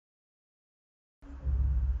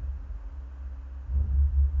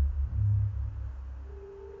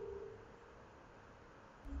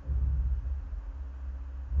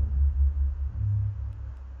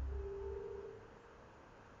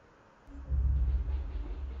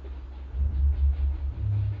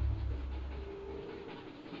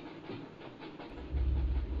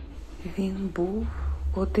Він був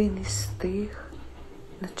один із тих,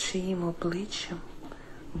 над чиїм обличчям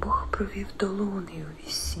Бог провів долони у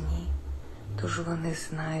вісні, тож вони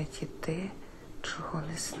знають і те, чого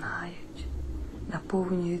не знають,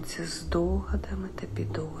 наповнюються здогадами та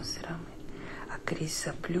підозрами, а крізь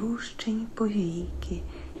заплющені повіки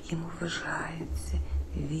їм вважаються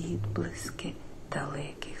відблиски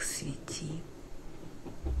далеких світів.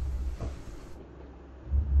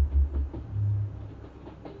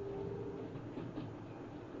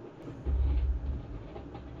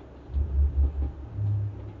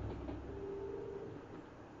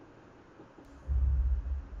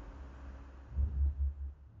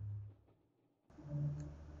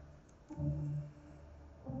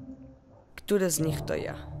 Który z nich to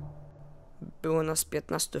ja? Było nas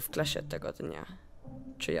 15 w klasie tego dnia.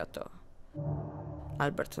 Czy ja to?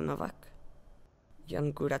 Albert Nowak?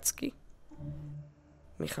 Jan Góracki?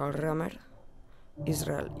 Michał Ramer?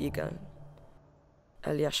 Izrael Igel?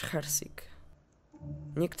 Eliasz Hersik?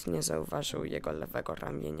 Nikt nie zauważył jego lewego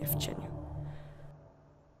ramienia w cieniu,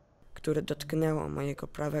 które dotknęło mojego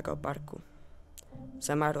prawego barku.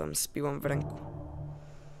 Zamarłem z piłą w ręku.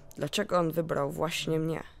 Dlaczego on wybrał właśnie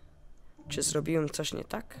mnie? Czy zrobiłem coś nie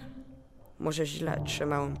tak? Może źle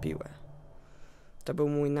trzymałem piłę. To był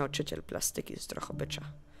mój nauczyciel plastyki z Drohobycza,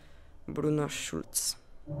 Bruno Schulz.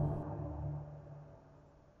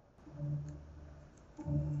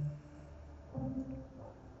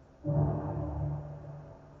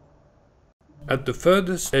 At the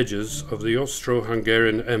furthest edges of the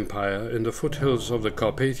Austro-Hungarian Empire, in the foothills of the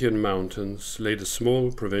Carpathian Mountains, lay the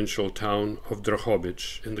small provincial town of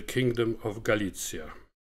Drohobycz in the Kingdom of Galicia.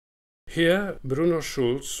 Here, Bruno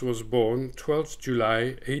Schulz was born 12th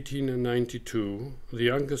July 1892, the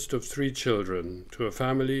youngest of 3 children, to a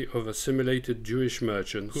family of assimilated Jewish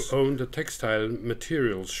merchants who owned a textile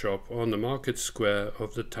materials shop on the market square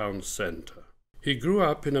of the town centre. He grew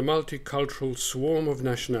up in a multicultural swarm of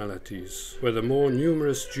nationalities, where the more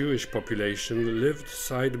numerous Jewish population lived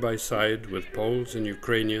side by side with Poles and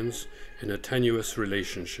Ukrainians in a tenuous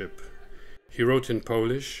relationship. He wrote in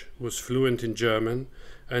Polish, was fluent in German,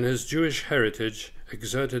 and his Jewish heritage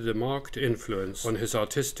exerted a marked influence on his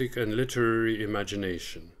artistic and literary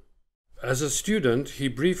imagination. As a student, he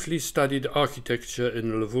briefly studied architecture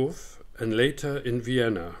in Lwów and later in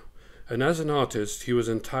Vienna, and as an artist he was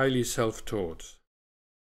entirely self-taught.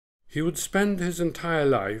 He would spend his entire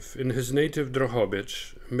life in his native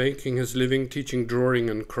Drohobycz, making his living teaching drawing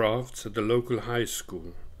and crafts at the local high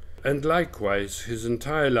school. And likewise, his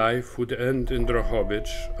entire life would end in Drohobycz,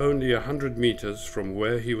 only 100 meters from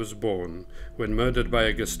where he was born, when murdered by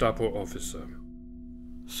a Gestapo officer.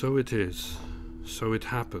 So it is, so it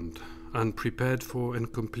happened, unprepared for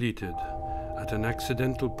and completed, at an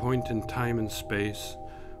accidental point in time and space,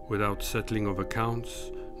 without settling of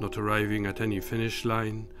accounts, not arriving at any finish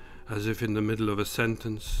line, as if in the middle of a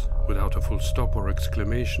sentence, without a full stop or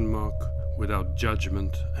exclamation mark, without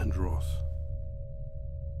judgment and wrath.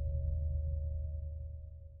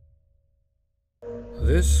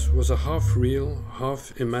 This was a half-real,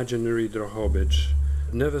 half-imaginary Drohobycz,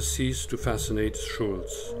 never ceased to fascinate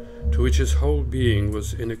Schulz, to which his whole being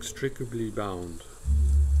was inextricably bound.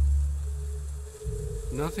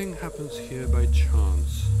 Nothing happens here by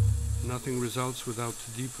chance. Nothing results without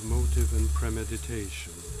deep motive and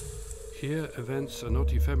premeditation. Here events are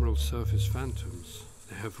not ephemeral surface phantoms.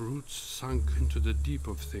 They have roots sunk into the deep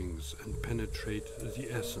of things and penetrate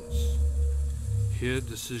the essence. Here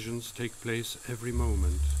decisions take place every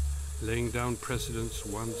moment, laying down precedents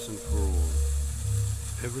once and for all.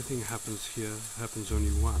 Everything happens here happens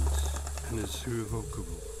only once and is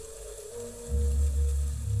irrevocable.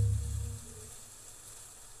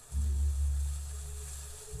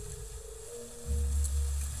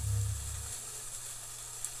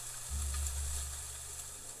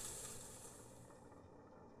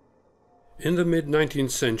 In the mid-19th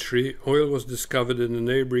century, oil was discovered in the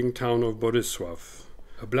neighboring town of Bolesław.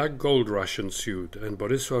 A black gold rush ensued, and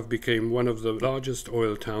Bolesław became one of the largest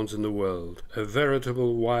oil towns in the world, a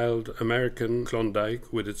veritable wild American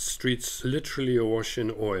Klondike with its streets literally awash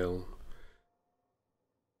in oil.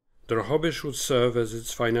 Drohobycz would serve as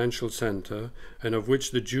its financial center, and of which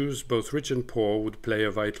the Jews, both rich and poor, would play a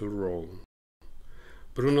vital role.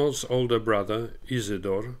 Bruno's older brother,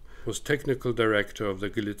 Isidor, was technical director of the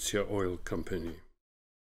Galicia Oil Company.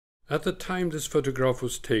 At the time this photograph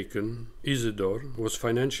was taken, Isidor was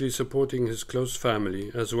financially supporting his close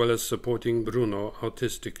family as well as supporting Bruno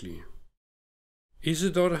artistically.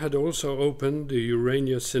 Isidor had also opened the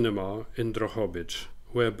Urania Cinema in Drohobycz,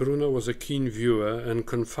 where Bruno was a keen viewer and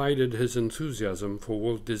confided his enthusiasm for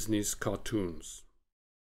Walt Disney's cartoons.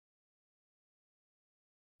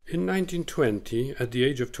 In 1920, at the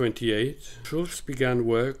age of 28, Schulz began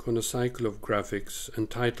work on a cycle of graphics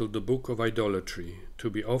entitled The Book of Idolatry, to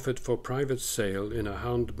be offered for private sale in a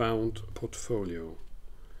hound-bound portfolio.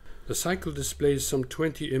 The cycle displays some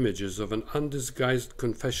 20 images of an undisguised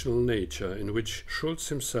confessional nature in which Schulz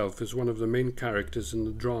himself is one of the main characters in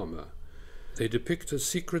the drama. They depict a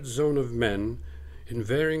secret zone of men in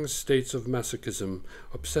varying states of masochism,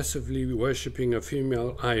 obsessively worshipping a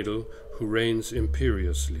female idol who reigns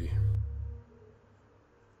imperiously.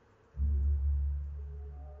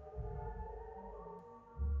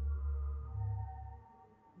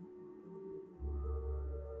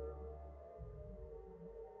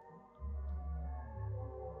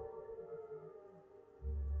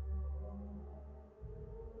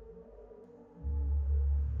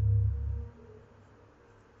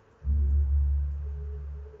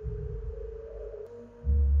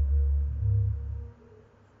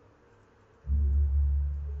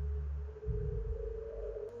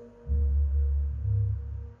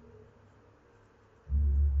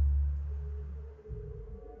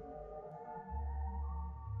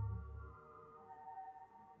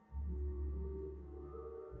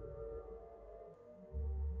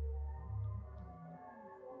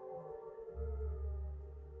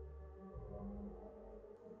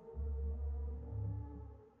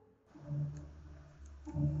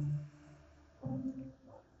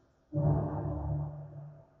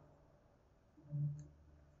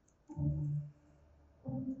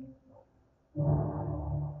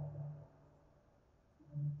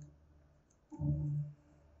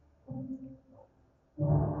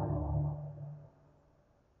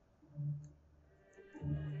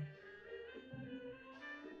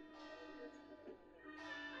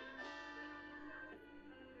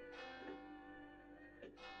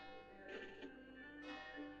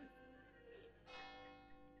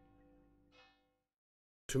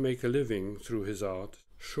 To make a living through his art,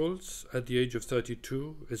 Schulz, at the age of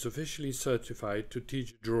 32, is officially certified to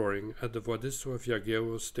teach drawing at the Władysław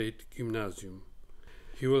Jagiełło State Gymnasium.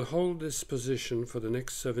 He will hold this position for the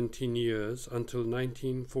next 17 years until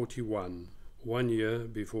 1941, 1 year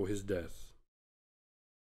before his death.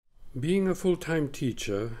 Being a full-time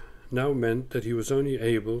teacher now meant that he was only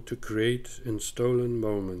able to create in stolen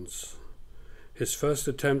moments. His first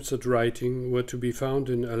attempts at writing were to be found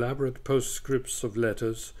in elaborate postscripts of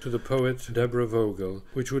letters to the poet Deborah Vogel,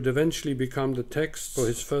 which would eventually become the text for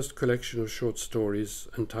his first collection of short stories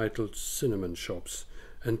entitled Cinnamon Shops,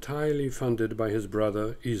 entirely funded by his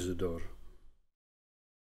brother Isidor.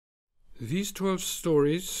 These 12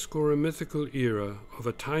 stories score a mythical era of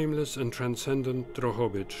a timeless and transcendent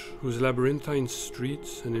Drohobycz, whose labyrinthine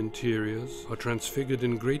streets and interiors are transfigured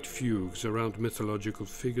in great fugues around mythological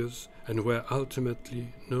figures, and where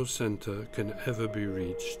ultimately no center can ever be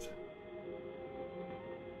reached.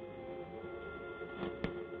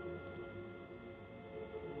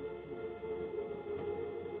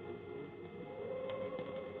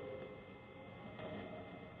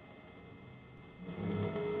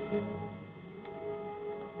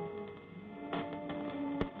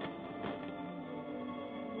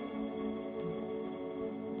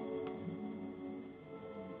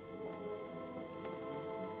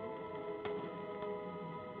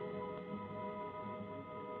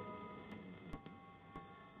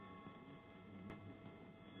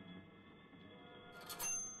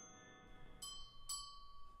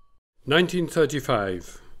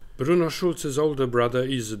 (1935). Bruno Schulz's older brother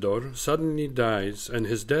Isidor suddenly dies, and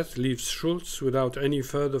his death leaves Schulz without any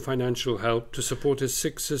further financial help to support his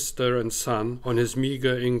sick sister and son on his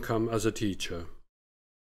meager income as a teacher.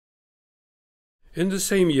 In the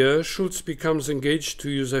same year, Schulz becomes engaged to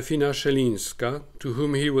Józefina Szelińska, to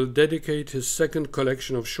whom he will dedicate his second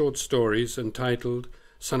collection of short stories entitled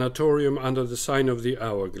Sanatorium Under the Sign of the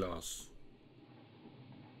Hourglass.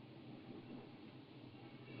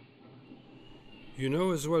 You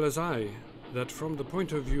know as well as I that from the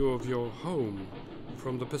point of view of your home,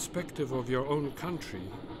 from the perspective of your own country,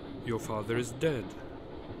 your father is dead.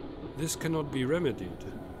 This cannot be remedied.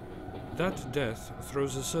 That death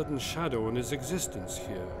throws a certain shadow on his existence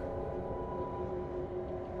here.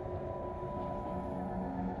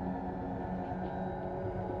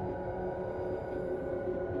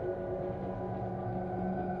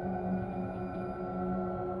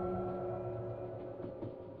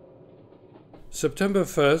 September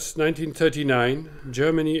 1st, 1939,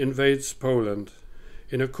 Germany invades Poland.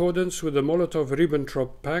 In accordance with the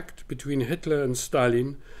Molotov-Ribbentrop Pact between Hitler and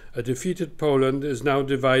Stalin, a defeated Poland is now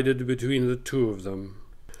divided between the two of them.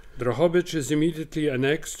 Drohobycz is immediately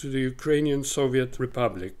annexed to the Ukrainian Soviet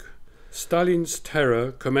Republic. Stalin's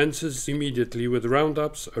terror commences immediately with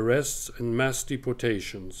roundups, arrests, and mass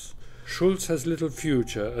deportations. Schulz has little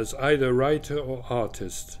future as either writer or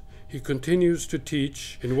artist. He continues to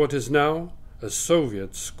teach in what is now a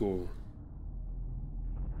Soviet school.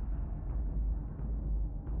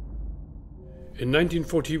 In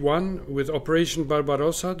 1941, with Operation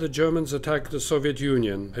Barbarossa, the Germans attack the Soviet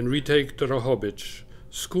Union and retake Drohobycz.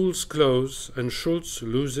 Schools close and Schulz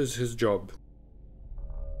loses his job.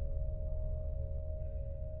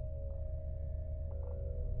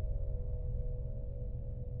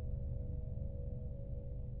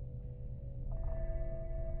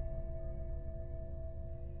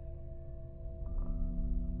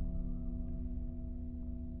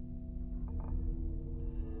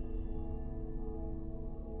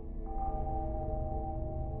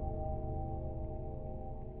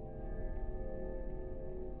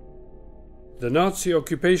 The Nazi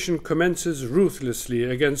occupation commences ruthlessly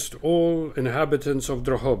against all inhabitants of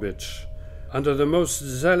Drohobycz. Under the most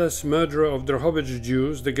zealous murderer of Drohobycz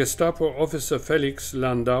Jews, the Gestapo officer Felix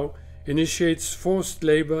Landau initiates forced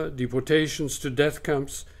labor, deportations to death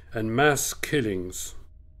camps, and mass killings.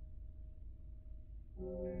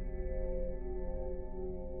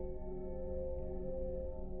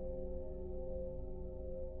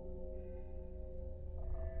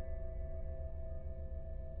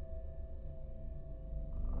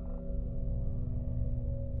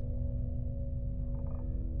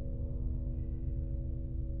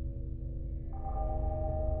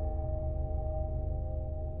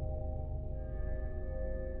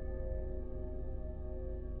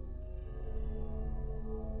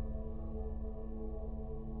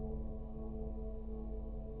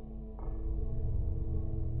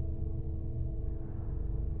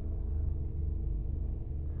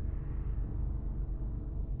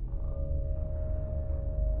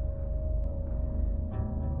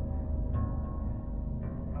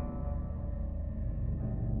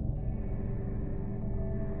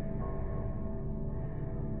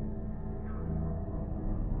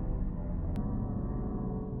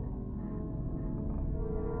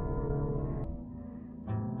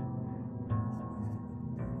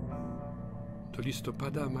 Do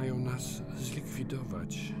listopada mają nas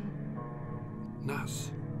zlikwidować.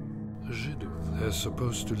 Nas, Żydów. They're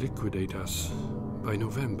supposed to liquidate us by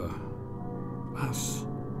November. Us,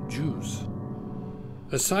 Jews.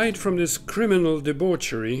 Aside from this criminal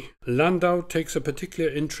debauchery, Landau takes a particular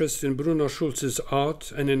interest in Bruno Schulz's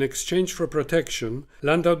art, and in exchange for protection,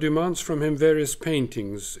 Landau demands from him various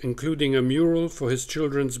paintings, including a mural for his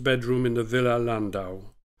children's bedroom in the Villa Landau.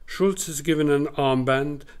 Schulz is given an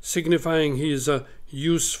armband, signifying he is a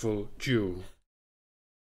useful Jew.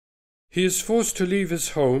 He is forced to leave his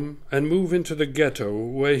home and move into the ghetto,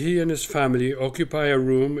 where he and his family occupy a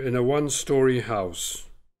room in a one-story house.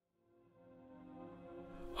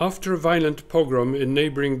 After a violent pogrom in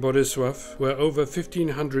neighboring Borisław, where over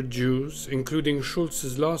 1,500 Jews, including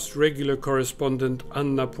Schulz's last regular correspondent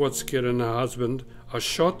Anna Płockier and her husband, are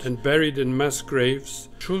shot and buried in mass graves,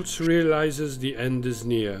 Schulz realizes the end is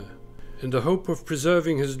near. In the hope of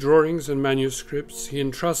preserving his drawings and manuscripts, he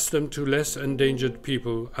entrusts them to less endangered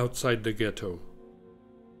people outside the ghetto.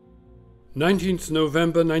 19th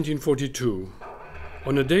November 1942.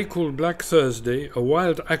 On a day called Black Thursday, a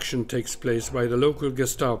wild action takes place by the local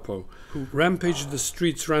Gestapo, who rampage the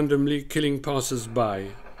streets randomly, killing passers-by.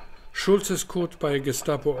 Schulz is caught by a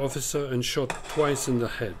Gestapo officer and shot twice in the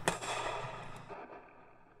head.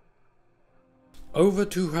 Over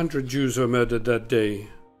 200 Jews were murdered that day.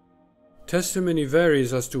 Testimony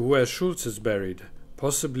varies as to where Schulz is buried,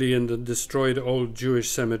 possibly in the destroyed old Jewish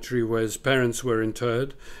cemetery where his parents were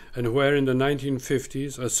interred, and where in the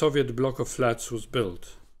 1950s a Soviet block of flats was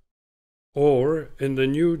built. Or in the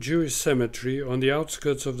new Jewish cemetery on the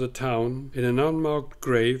outskirts of the town, in an unmarked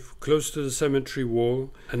grave close to the cemetery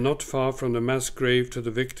wall and not far from the mass grave to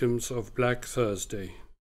the victims of Black Thursday.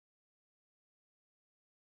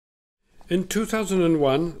 In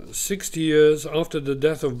 2001, 60 years after the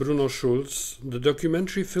death of Bruno Schulz, the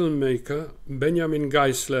documentary filmmaker Benjamin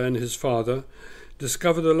Geisler and his father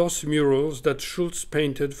discovered the lost murals that Schulz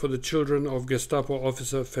painted for the children of Gestapo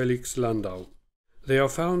officer Felix Landau. They are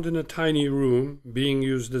found in a tiny room, being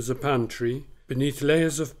used as a pantry, beneath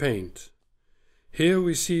layers of paint. Here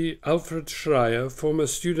we see Alfred Schreier, former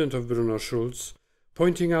student of Bruno Schulz,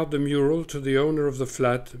 pointing out the mural to the owner of the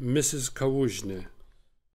flat, Mrs. Kałużny.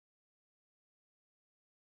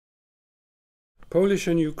 Polish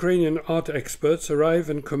and Ukrainian art experts arrive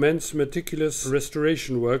and commence meticulous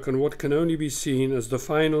restoration work on what can only be seen as the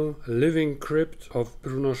final living crypt of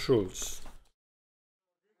Bruno Schulz.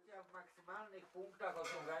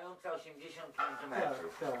 za 80 cm.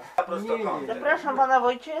 Tak. Zapraszam pana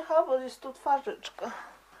Wojciecha, bo jest tu twarzyczka.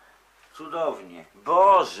 Cudownie.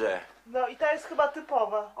 Boże! No i ta jest chyba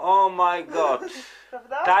typowa, Oh my god!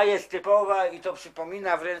 prawda? Ta jest typowa i to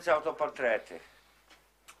przypomina w ręce autoportrety.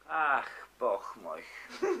 Ach, Boch mój.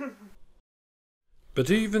 But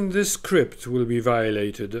even this crypt will be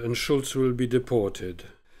violated and Schulz will be deported.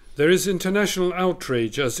 There is international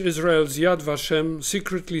outrage as Israel's Yad Vashem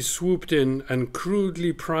secretly swooped in and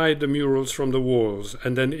crudely pried the murals from the walls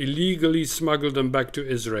and then illegally smuggled them back to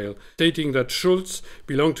Israel, stating that Schulz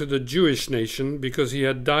belonged to the Jewish nation because he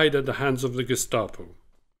had died at the hands of the Gestapo.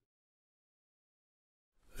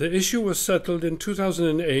 The issue was settled in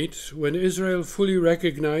 2008 when Israel fully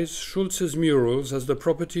recognized Schulz's murals as the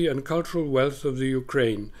property and cultural wealth of the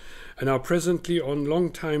Ukraine and are presently on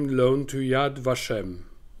long-time loan to Yad Vashem.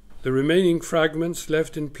 The remaining fragments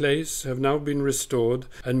left in place have now been restored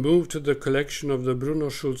and moved to the collection of the Bruno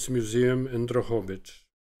Schulz Museum in Drohobycz.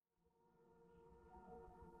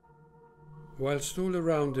 Whilst all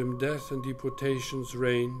around him death and deportations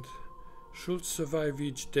reigned, Schulz survived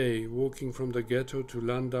each day, walking from the ghetto to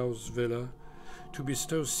Landau's villa to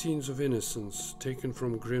bestow scenes of innocence taken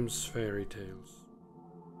from Grimm's fairy tales.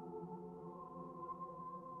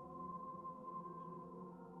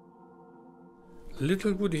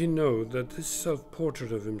 Little would he know that this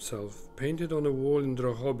self-portrait of himself, painted on a wall in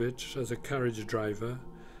Drohobycz as a carriage driver,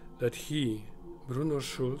 that he, Bruno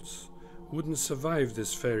Schulz, wouldn't survive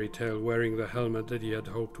this fairy tale wearing the helmet that he had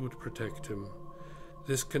hoped would protect him.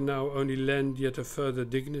 This can now only lend yet a further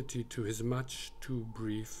dignity to his much too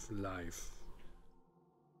brief life.